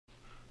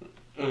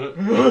I'm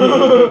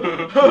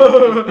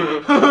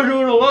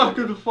doing a lot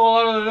to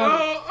fall out of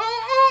that.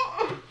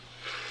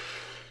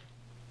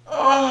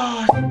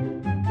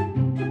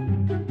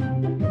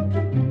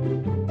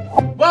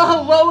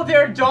 Well, hello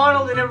there,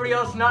 Donald and everybody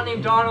else not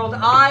named Donald.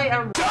 I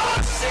am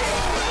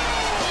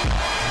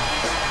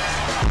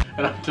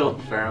and I'm Dylan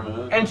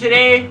Fairman. And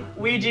today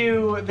we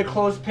do the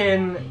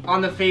clothespin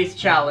on the face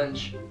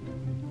challenge.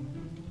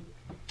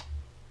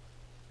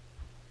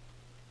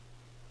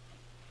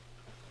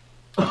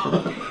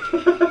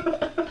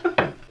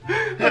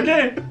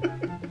 Okay.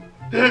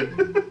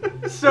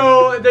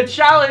 So the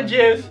challenge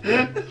is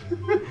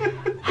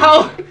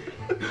how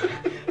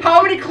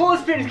many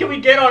clothespins can we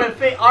get on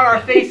our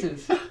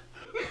faces?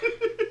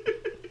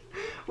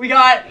 We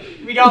got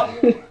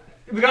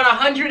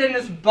 100 in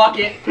this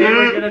bucket, and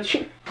we're gonna.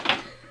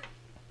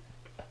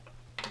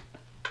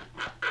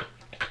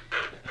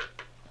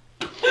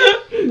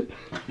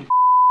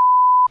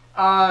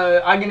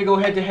 I'm gonna go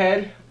head to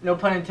head. No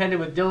pun intended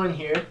with Dylan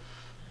here.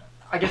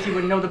 I guess he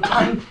wouldn't know the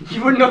pun. He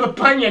wouldn't know the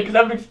pun yet because I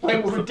haven't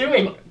explained what we're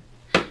doing.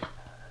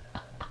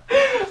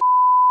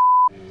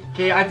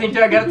 Okay, I think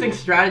I gotta think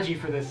strategy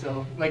for this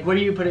though. Like, what are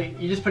you putting?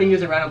 You're just putting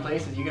these in random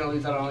places. You're gonna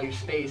lose out on all your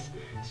space.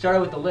 Start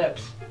out with the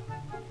lips.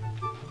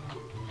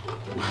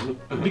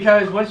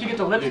 Because once you get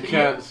the lips, you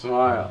can't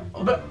smile.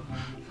 But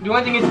the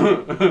only thing is,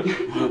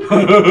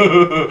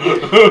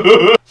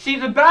 see,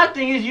 the bad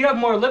thing is you have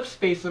more lip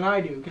space than I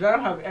do because I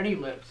don't have any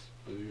lips.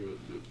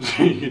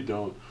 You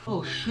don't.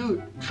 Oh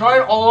shoot! Try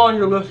it all on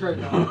your lips right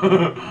now.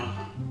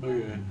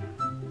 Okay.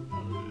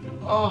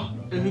 Oh,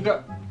 and you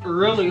got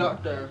really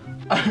got there.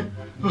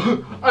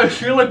 I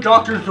feel like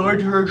Dr.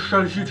 Zoidberg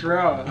says you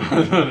try. I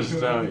don't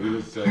understand what you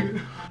just said.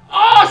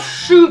 Oh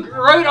shoot!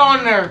 Right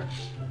on there.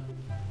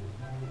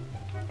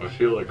 I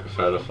feel like a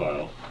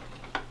pedophile.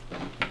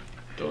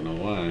 Don't know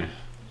why.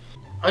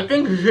 I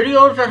think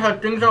videos that have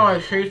things on my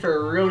face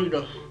are really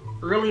the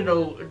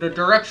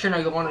direction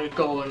I want to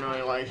go in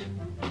my life.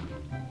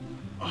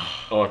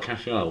 Oh, I can't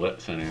feel my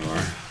lips anymore.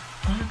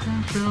 I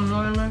can feel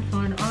my lips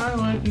when I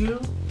like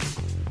you.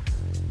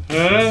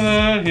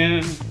 I love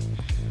you.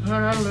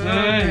 I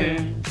love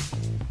you.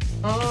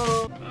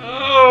 Oh.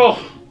 Oh.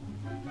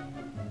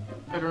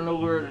 I don't know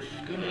where the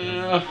skin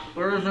is.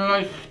 Where's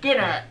my skin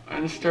at?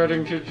 I'm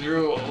starting to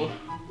drool.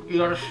 You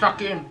gotta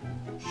suck in.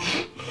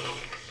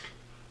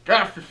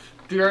 That's the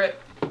spirit.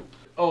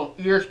 Oh,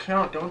 ears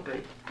count, don't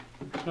they?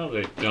 No,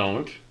 they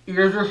don't.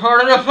 Ears are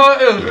part of the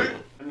foot.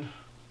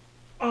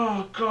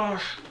 Oh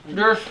gosh,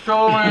 there's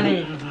so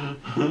many.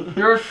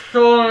 There's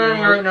so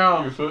many right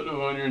now. You're putting them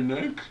on your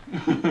neck?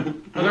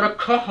 I got a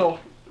cuffle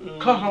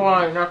on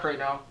my neck right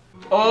now.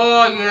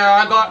 Oh yeah,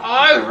 I got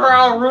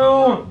eyebrow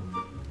room.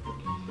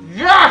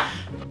 Yes!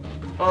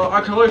 Oh, I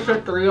can only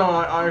fit 3 on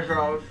my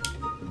eyebrows.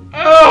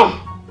 Oh!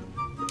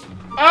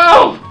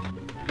 Oh!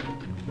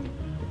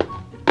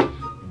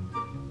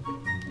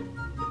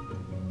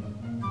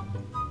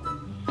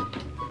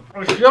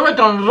 I feel like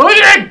I'm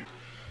bleeding!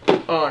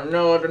 Oh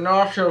no, the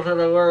nostrils are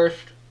the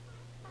worst.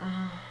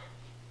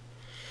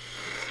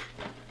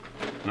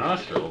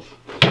 Nostrils?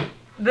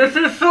 This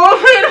is so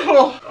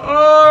painful!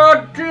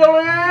 Oh,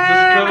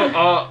 Dylan! Just go.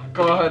 Oh,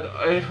 God,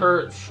 it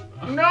hurts.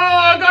 No,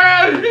 I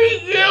gotta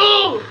beat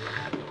you!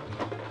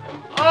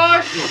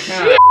 Oh,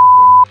 shit!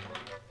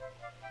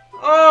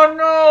 Oh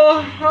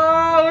no!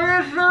 Oh,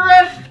 where's the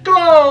rest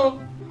go?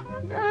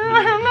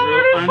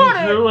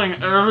 I'm drooling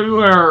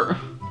everywhere.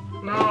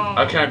 No.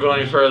 I can't go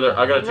any further.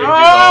 I gotta take these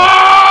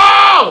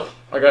off.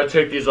 I gotta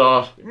take these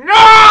off.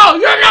 No!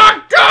 You're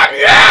not done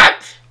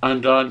yet!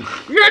 I'm done.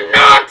 You're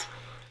not!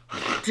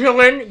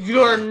 Dylan,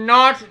 you're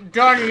not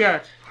done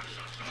yet.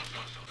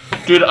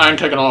 Dude, I'm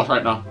taking off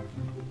right now.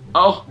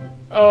 Oh.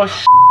 Oh,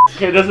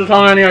 Okay, this is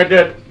how many I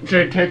did.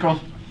 Okay, take off.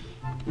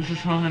 This is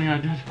how many I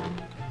did.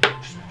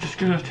 Just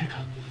give it a take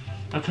off.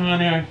 That's how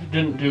many I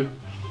didn't do.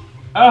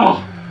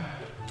 Oh!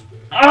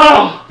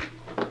 Oh!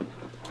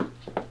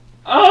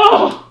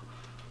 Oh!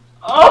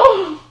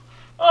 Oh!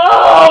 Oh!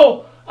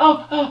 Oh!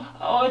 Oh!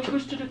 Oh! I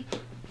twisted it.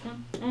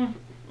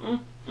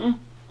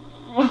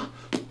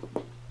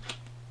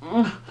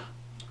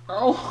 Oh!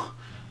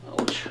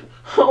 Ouch!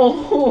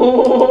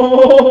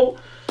 Oh!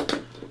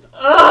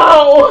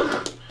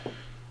 Ow!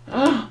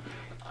 Ow!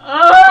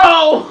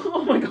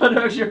 Oh my God! It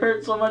actually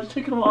hurts so much.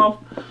 Taking them off.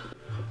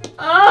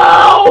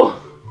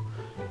 Ow!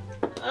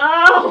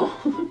 Ow!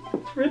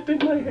 It's ripping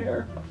my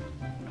hair.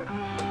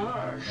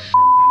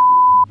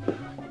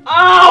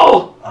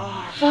 Ow!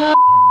 Oh, fuck!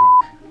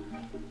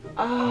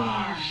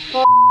 Oh,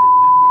 fuck!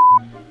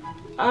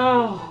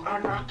 Ow!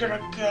 I'm not gonna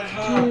get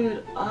hot.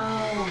 Dude,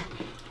 ow!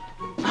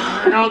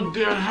 I don't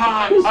get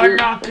hot. I'm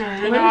not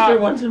getting Why is hot. there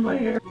ones in my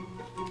hair?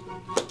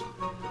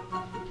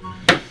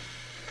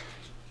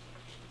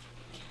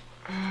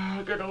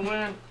 I'm gonna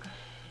win.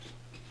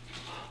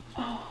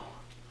 Oh.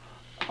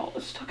 Oh,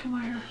 it's stuck in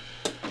my hair.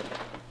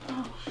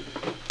 Oh.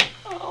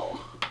 Oh.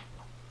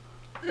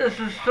 This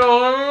is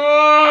so...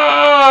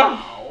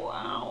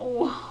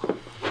 Ow.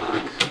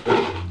 Fuck.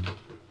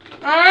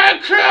 I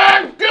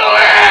can't do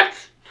it!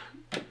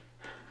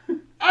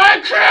 I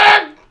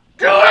can't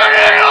do it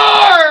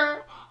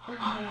anymore!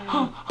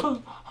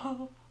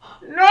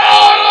 No,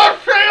 I'm a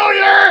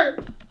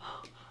failure!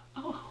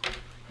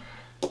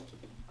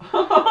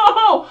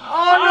 Oh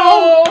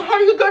no! How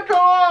do you get to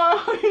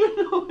How do you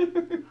know it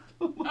hurts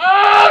so much?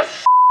 Oh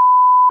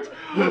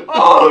shit!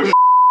 Oh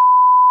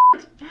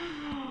shit!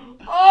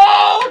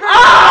 Oh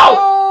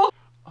no!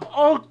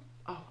 Oh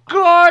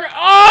god!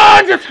 Oh,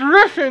 I'm just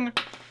riffing!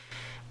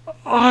 Oh,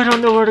 I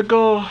don't know where to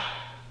go.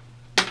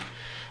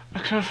 I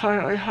can't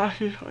find a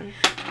happy place.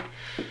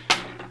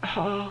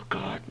 Oh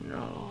god,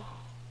 no.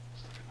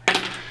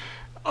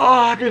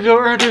 Oh, the get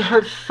ready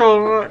hurts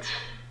so much.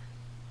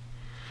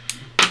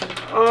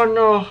 Oh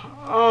no.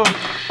 Oh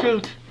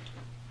shoot.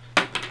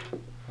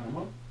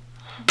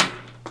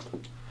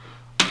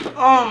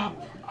 Oh.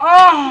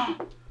 Oh.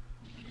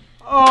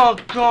 Oh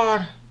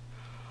god.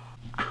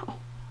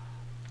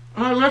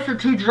 My lips are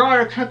too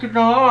dry to take it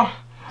off.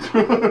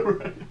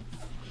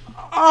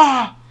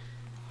 Ah.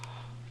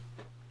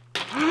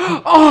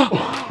 Oh.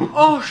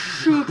 Oh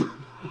shoot.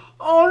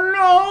 Oh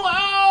no.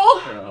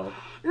 Ow.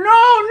 No, no!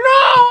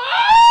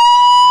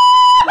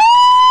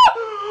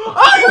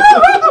 Ah!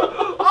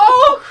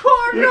 Oh,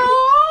 God, no!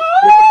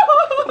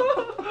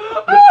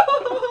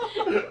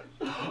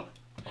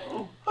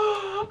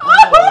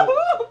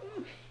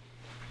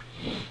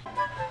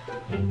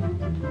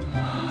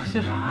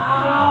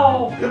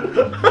 Ow!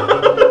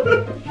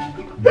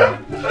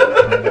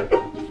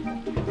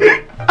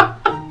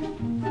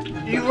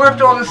 You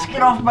ripped all the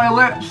skin off my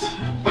lips.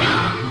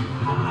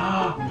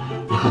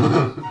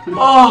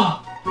 Oh!